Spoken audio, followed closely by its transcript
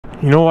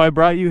You know why I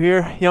brought you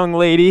here, young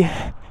lady?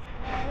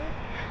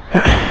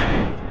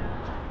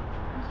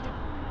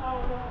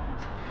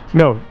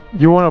 No,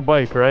 you want a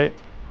bike, right?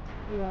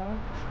 Yeah.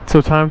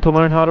 So time to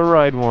learn how to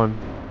ride one.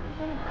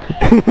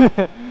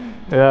 Yeah,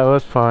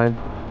 that's fine.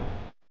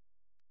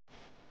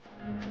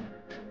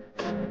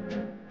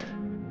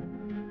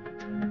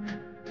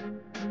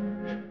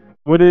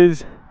 What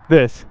is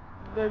this?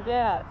 The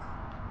gas.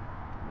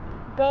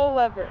 Go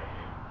lever.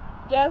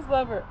 Gas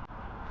lever.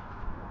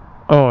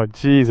 Oh,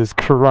 Jesus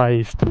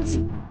Christ.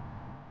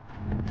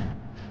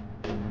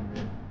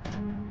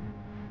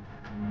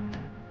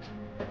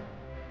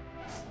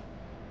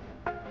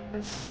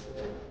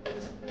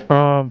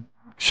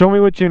 Show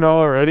me what you know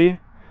already.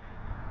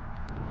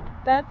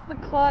 That's the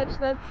clutch,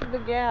 that's the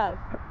gas.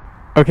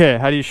 Okay,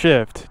 how do you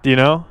shift? Do you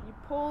know? You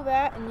pull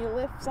that and you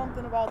lift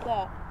something about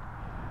that.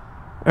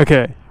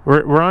 Okay,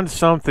 we're on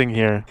something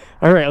here.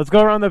 All right, let's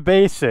go around the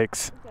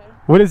basics. Okay.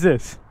 What is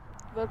this?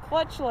 The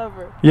clutch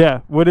lever. Yeah,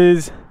 what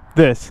is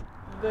this?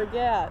 The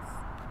gas.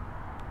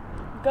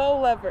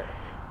 Go lever.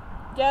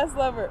 Gas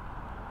lever.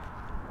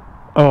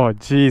 Oh,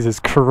 Jesus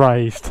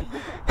Christ.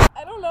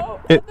 I don't know.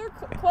 It-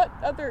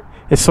 Other.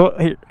 It's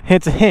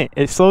it's a hint.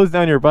 It slows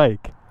down your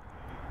bike.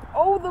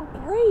 Oh, the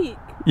brake.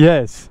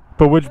 Yes,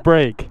 but which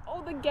brake?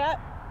 Oh, the gas.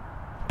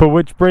 But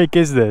which brake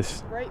is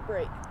this? Right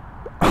brake.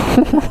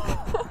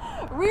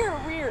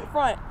 Rear,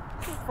 front.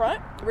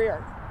 Front,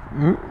 rear.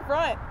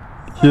 Front.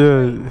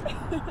 Yeah.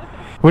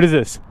 What is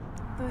this?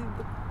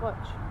 The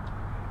clutch.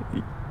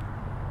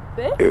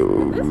 This? This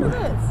or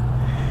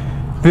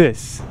this?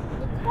 This.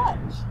 The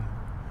clutch.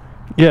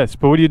 Yes,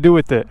 but what do you do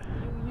with it?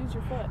 You use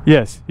your foot.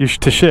 Yes,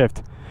 to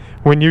shift.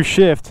 When you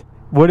shift,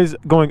 what does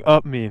going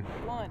up mean?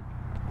 1.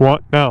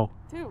 What? No.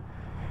 2.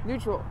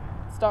 Neutral.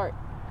 Start.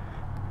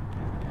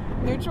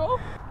 Neutral?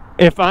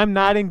 If I'm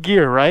not in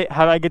gear, right?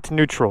 How do I get to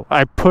neutral?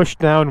 I push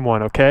down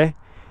 1, okay?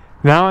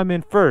 Now I'm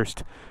in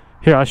first.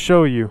 Here, I'll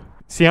show you.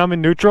 See how I'm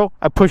in neutral?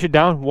 I push it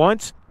down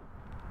once.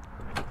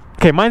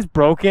 Okay, mine's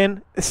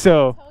broken,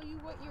 so... Tell you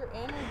what you're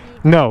in or do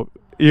you... No,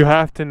 you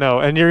have to know.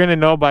 And you're going to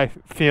know by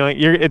feeling.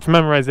 It's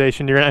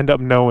memorization. You're going to end up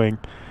knowing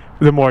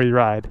the more you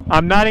ride.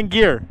 I'm not in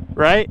gear,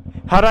 right?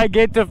 How do I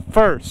get to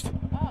first?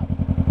 Up.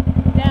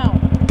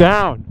 Down.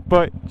 Down.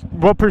 But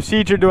what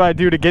procedure do I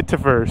do to get to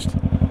first?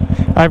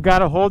 I've got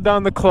to hold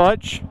down the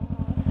clutch,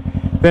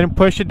 then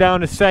push it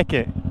down a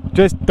second.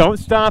 Just don't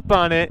stomp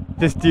on it.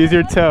 Just use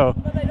your toe.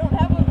 But I don't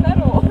have a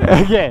pedal.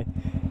 Okay.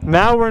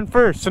 Now we're in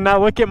first. So now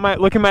look at my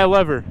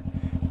lever.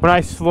 When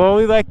I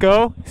slowly let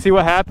go, see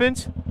what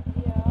happens?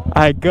 Yeah.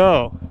 I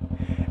go.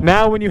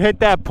 Now when you hit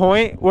that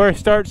point where it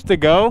starts to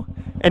go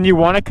and you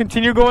want to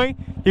continue going,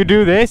 you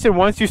do this, and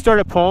once you start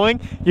it pulling,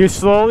 you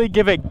slowly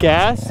give it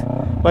gas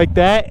like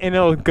that and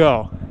it'll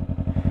go.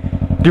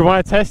 Do you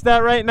want to test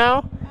that right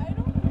now? I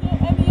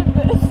don't get any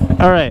of this.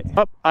 Alright.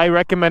 I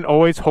recommend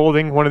always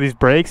holding one of these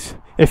brakes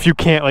if you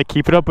can't like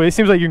keep it up, but it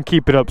seems like you can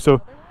keep it up.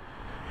 So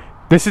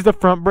this is the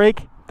front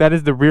brake, that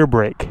is the rear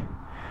brake.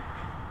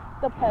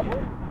 The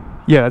pedal?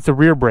 Yeah, that's a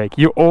rear brake.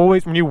 You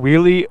always, when you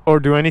wheelie or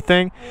do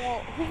anything,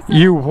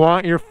 you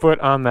want your foot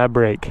on that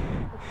brake.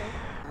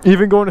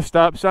 Even going to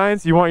stop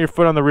signs, you want your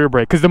foot on the rear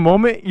brake. Because the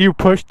moment you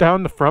push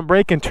down the front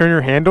brake and turn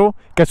your handle,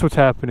 guess what's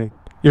happening?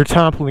 You're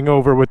toppling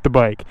over with the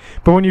bike.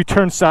 But when you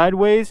turn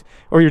sideways,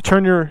 or you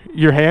turn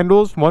your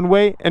handles one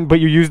way, but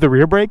you use the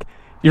rear brake,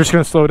 you're just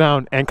going to slow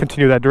down and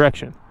continue that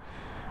direction.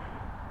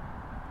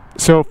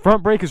 So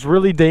front brake is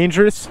really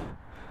dangerous,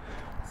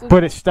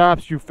 but it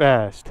stops you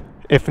fast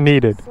if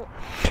needed.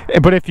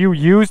 But if you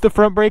use the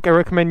front brake, I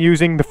recommend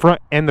using the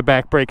front and the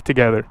back brake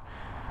together.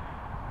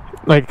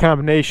 Like a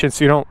combination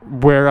so you don't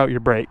wear out your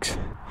brakes.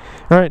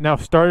 Alright, now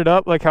start it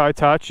up like how I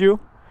taught you.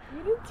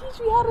 You didn't teach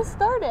me how to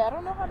start it. I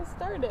don't know how to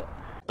start it.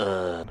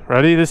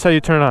 Ready? This is how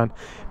you turn on.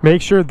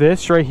 Make sure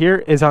this right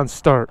here is on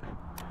start.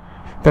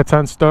 That's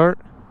on start.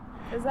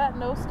 Is that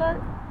no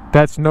start?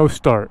 That's no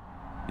start.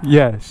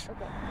 Yes.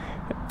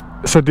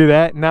 Okay. So do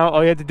that. Now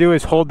all you have to do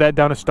is hold that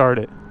down to start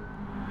it.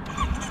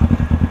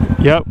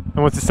 Yep.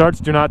 And once it starts,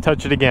 do not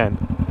touch it again.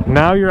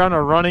 Now you're on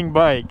a running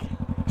bike.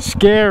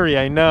 Scary,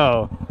 I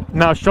know.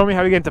 Now show me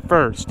how you get to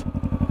first.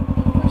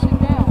 Push it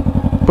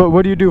down. But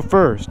what do you do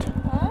first?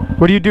 Huh?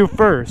 What do you do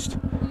first? You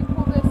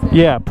pull this in.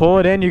 Yeah, pull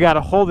it in. You got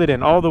to hold it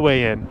in all the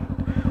way in.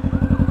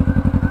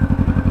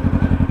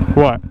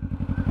 What?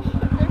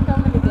 They're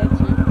coming to get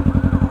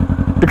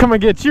you. They're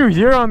coming to get you.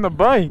 You're on the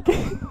bike.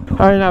 All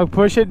right, now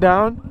push it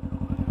down.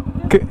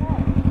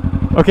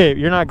 Okay,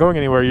 you're not going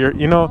anywhere.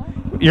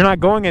 You're not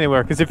going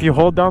anywhere because if you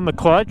hold down the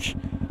clutch,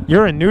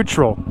 you're in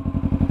neutral.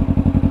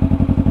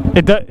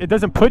 It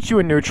doesn't put you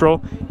in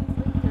neutral.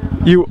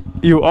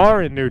 You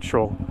are in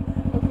neutral.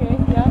 Okay,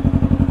 yeah.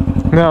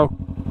 Now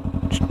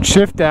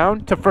shift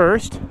down to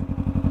first.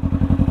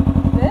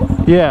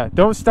 This? Yeah,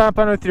 don't stomp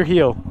on it with your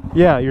heel.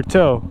 Yeah, your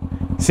toe.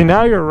 See,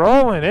 now you're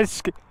rolling.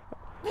 It's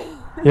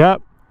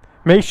yep.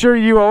 Make sure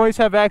you always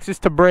have access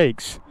to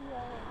brakes.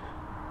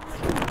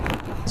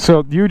 Yeah.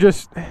 So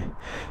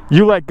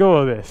you let go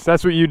of this.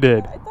 That's what you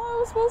did. I thought I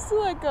was supposed to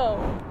let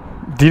go.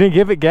 Didn't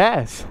give it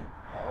gas.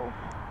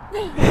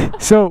 Oh.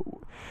 So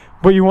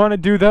What you want to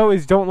do though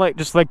is don't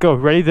just let go.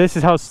 Ready? This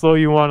is how slow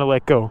you want to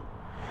let go.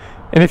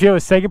 And if you have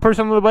a second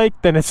person on the bike,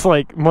 then it's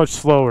like much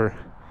slower.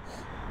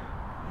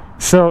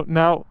 So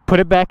now put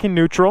it back in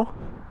neutral.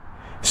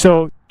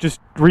 So just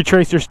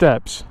retrace your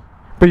steps.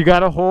 But you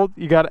gotta hold,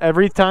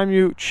 every time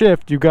you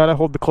shift, you gotta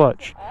hold the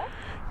clutch.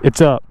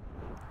 It's up.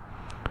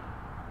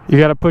 You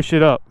gotta push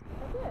it up.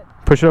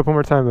 Push it up one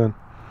more time then.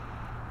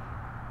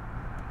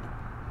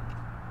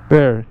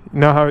 There. You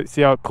know how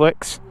see how it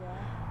clicks?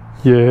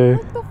 Yeah.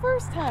 Like the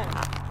first time.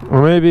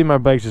 Or maybe my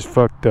bike's just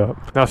fucked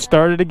up. Now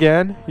start it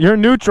again. You're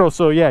in neutral,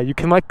 so yeah, you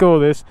can let go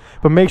of this,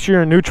 but make sure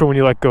you're in neutral when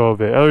you let go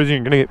of it. Otherwise you're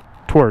gonna get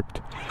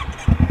twerked.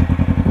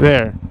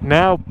 There.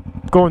 Now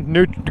go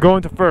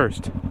into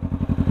first.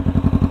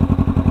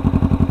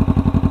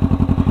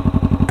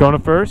 Going to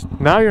first.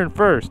 Now you're in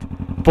first.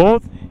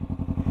 Both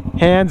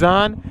hands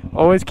on.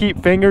 Always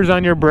keep fingers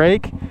on your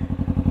brake.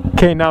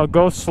 Okay, now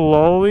go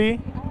slowly.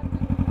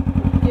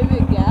 Give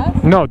it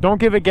gas? No, don't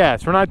give it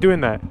gas. We're not doing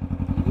that.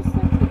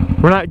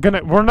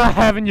 We're not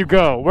having you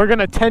go. We're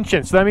gonna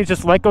tension. So that means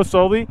just let go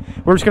slowly.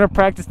 We're just gonna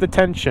practice the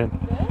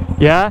tension. This?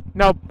 Yeah?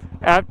 No,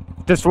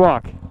 just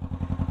walk.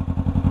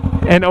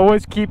 And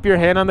always keep your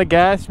hand on the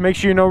gas. Make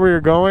sure you know where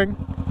you're going.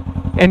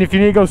 And if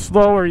you need to go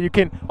slower, you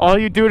can, all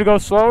you do to go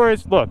slower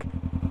is look.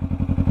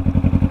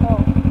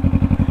 Oh.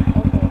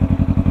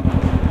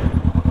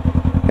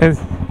 Okay. And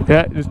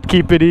yeah, just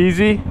keep it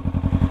easy. I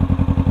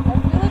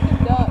feel like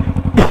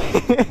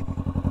a duck.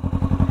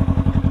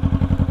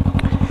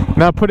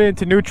 Now put it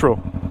into neutral.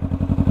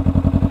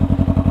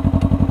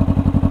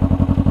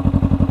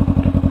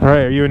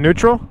 Alright, are you in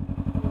neutral?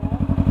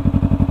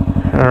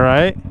 Yeah.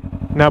 Alright.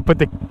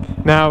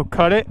 Now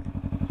cut it.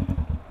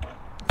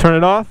 Turn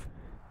it off.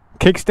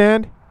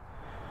 Kickstand.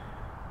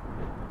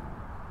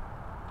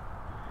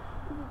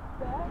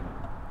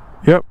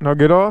 Yep, now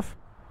get off.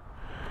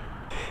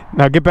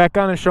 Now get back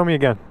on and show me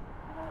again.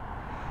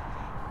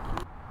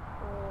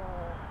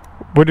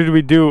 What did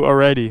we do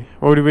already?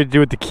 What did we do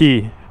with the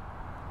key?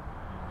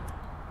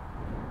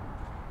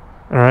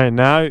 Alright,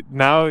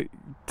 now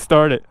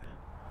start it.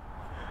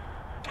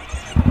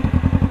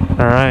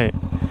 Alright.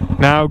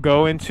 Now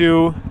go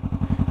into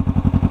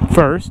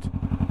first. Down,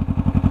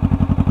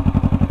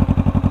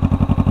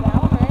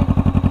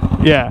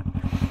 right? Yeah.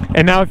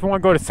 And now if you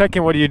want to go to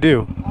second, what do you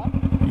do? Up?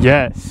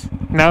 Yes.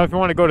 Now if you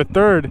want to go to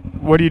third,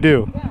 what do you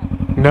do? Yeah.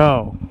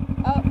 No.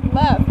 Up,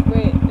 left,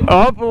 wait.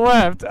 Up,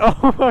 left.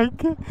 Oh my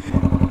god.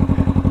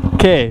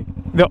 Okay.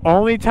 The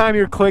only time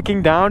you're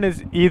clicking down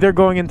is either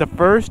going into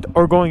first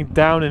or going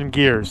down in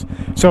gears.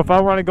 So if I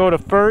want to go to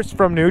first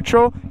from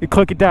neutral, you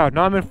click it down.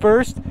 Now I'm in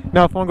first.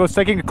 Now if I want to go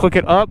second, you click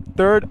it up,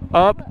 third,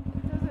 up.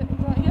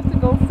 Don't you have to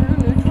go through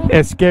neutral?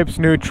 It skips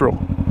neutral.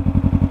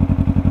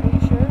 Are you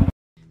sure?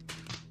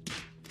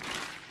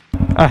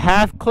 A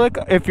half click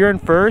if you're in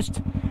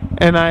first,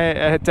 and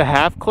it's a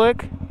half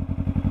click.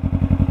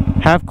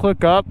 Half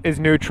click up is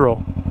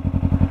neutral.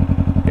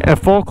 A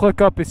full click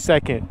up is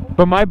second.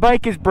 But my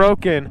bike is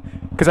broken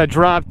because I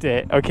dropped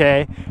it,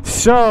 okay?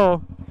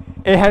 So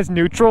it has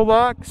neutral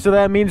lock, so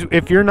that means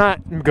if you're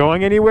not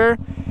going anywhere,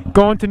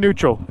 go into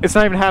neutral. It's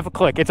not even half a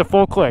click, it's a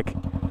full click.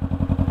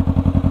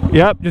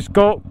 Yep, just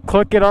go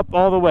click it up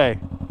all the way.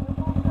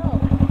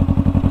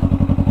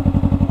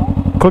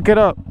 Click it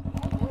up.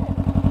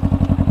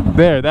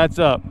 There, that's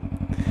up.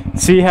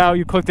 See how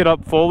you clicked it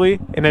up fully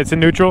and it's in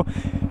neutral?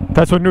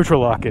 That's what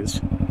neutral lock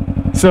is.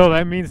 So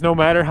that means no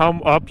matter how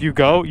up you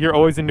go, you're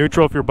always in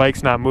neutral if your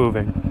bike's not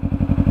moving.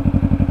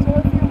 So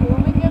if you're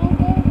moving, it'll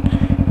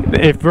go?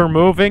 If we're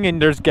moving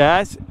and there's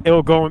gas,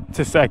 it'll go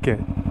to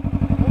second.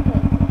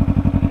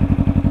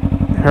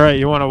 Okay. Alright,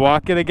 you want to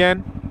walk it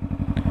again?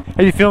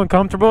 Are you feeling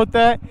comfortable with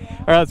that? Yeah.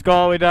 Alright, let's go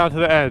all the way down to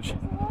the edge. There's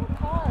a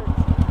lot of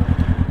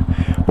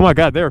cars. Oh my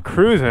god, they were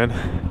cruising.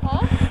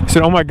 Huh? I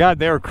said, oh my god,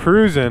 they were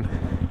cruising.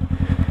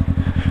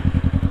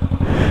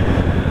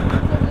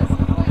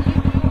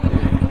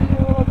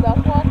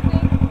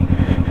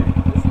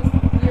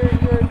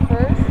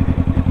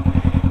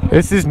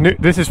 This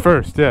is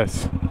first,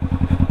 yes.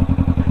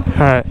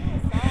 Alright.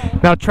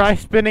 Now try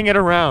spinning it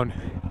around.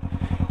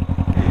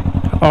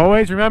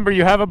 Always remember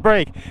you have a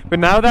brake. But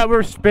now that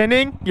we're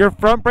spinning, your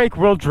front brake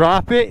will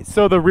drop it,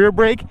 so the rear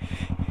brake,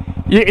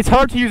 it's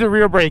hard to use a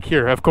rear brake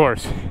here, of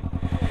course.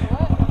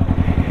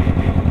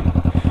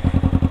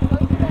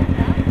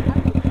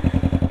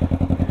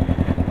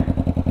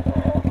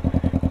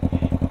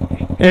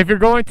 If you're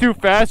going too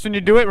fast when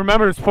you do it,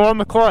 remember to pull on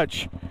the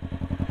clutch.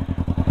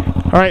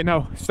 Alright,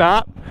 now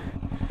stop.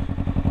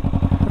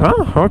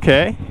 Oh,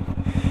 okay.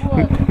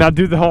 Now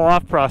do the whole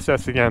off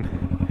process again.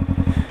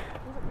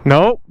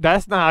 Nope,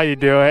 that's not how you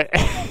do it.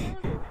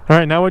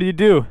 Alright, now what do you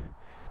do?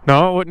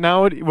 No, now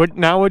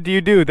what do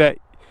you do that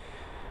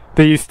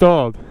you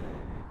stalled?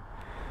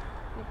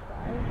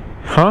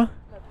 Huh?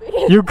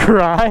 You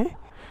cry?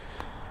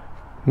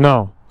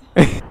 No.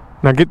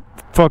 Now get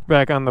the fuck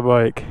back on the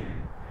bike.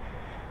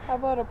 How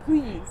about a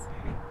please?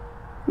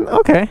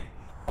 Okay.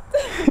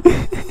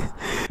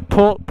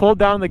 Pull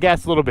down the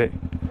gas a little bit.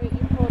 Wait,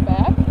 you pull it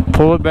back?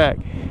 Pull it back.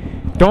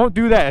 Don't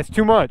do that, it's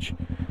too much.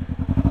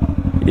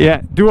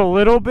 Yeah, do a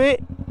little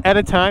bit at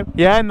a time.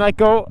 Yeah, and let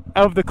go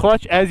of the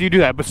clutch as you do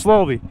that, but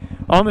slowly.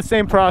 On the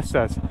same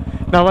process.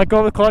 Now let go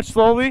of the clutch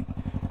slowly.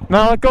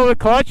 Now let go of the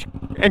clutch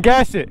and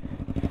gas it.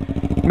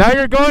 Now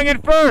you're going in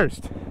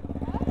first.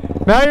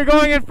 Now you're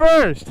going in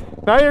first.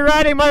 Now you're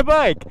riding my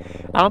bike.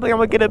 I don't think I'm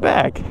gonna get it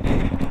back.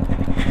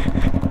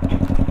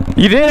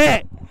 You did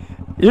it.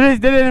 You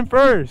just did it in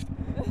first.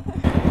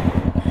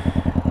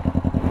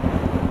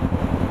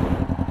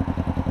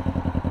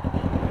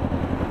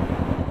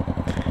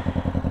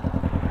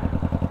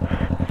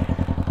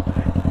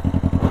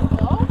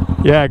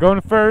 Yeah, going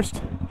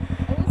first.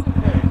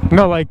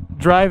 No, like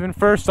driving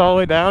first all the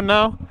way down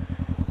now.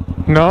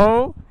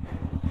 No.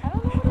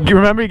 You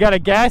remember you gotta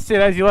gas it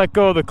as you let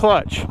go of the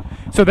clutch.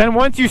 So then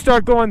once you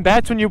start going,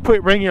 that's when you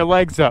bring your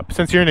legs up,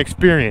 since you're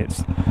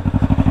inexperienced.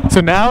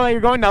 So now that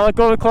you're going, now let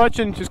go of the clutch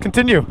and just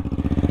continue.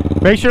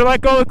 Make sure to let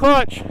go of the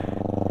clutch.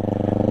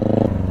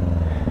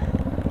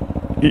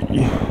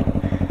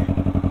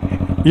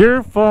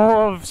 You're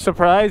full of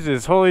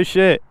surprises. Holy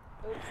shit.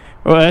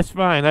 Well, that's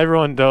fine.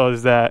 Everyone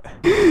does that.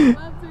 Gloves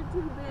are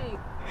too big.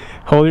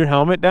 Hold your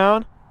helmet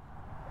down.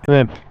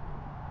 And then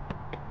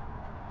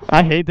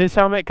I hate this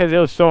helmet because it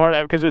was so hard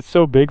because it's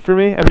so big for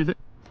me.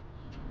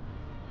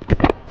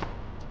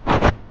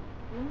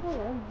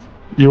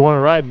 You want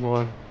to ride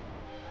one?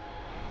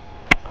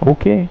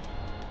 Okay.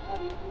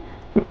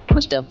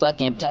 Push the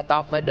fucking pack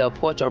off of the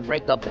porch or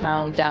break a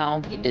pound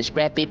down. Get the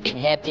scrap it,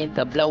 happen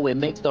to blow it,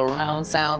 makes the round sound.